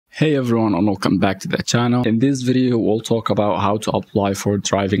Hey everyone, and welcome back to the channel. In this video, we'll talk about how to apply for a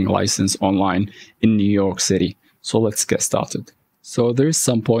driving license online in New York City. So let's get started. So there's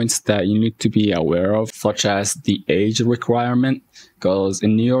some points that you need to be aware of, such as the age requirement, because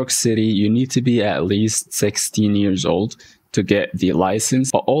in New York City, you need to be at least 16 years old to get the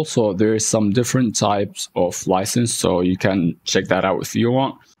license. But also there's some different types of license, so you can check that out if you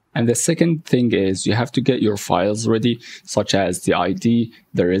want. And the second thing is you have to get your files ready, such as the ID,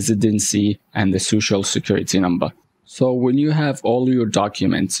 the residency, and the social security number. So when you have all your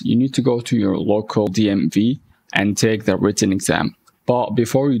documents, you need to go to your local DMV and take the written exam. But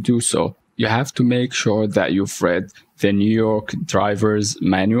before you do so, you have to make sure that you've read the New York Driver's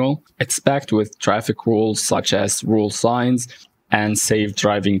Manual. It's packed with traffic rules such as rule signs and safe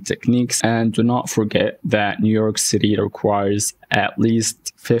driving techniques. And do not forget that New York City requires at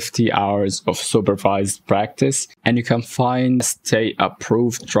least 50 hours of supervised practice, and you can find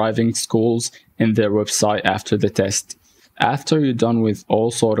state-approved driving schools in their website after the test. After you're done with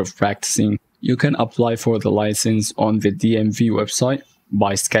all sort of practicing, you can apply for the license on the DMV website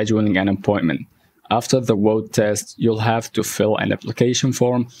by scheduling an appointment. After the road test, you'll have to fill an application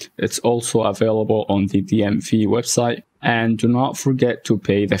form. It's also available on the DMV website. And do not forget to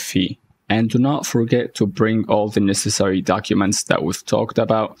pay the fee. And do not forget to bring all the necessary documents that we've talked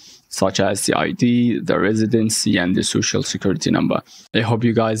about, such as the ID, the residency, and the social security number. I hope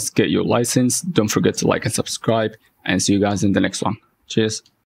you guys get your license. Don't forget to like and subscribe, and see you guys in the next one. Cheers.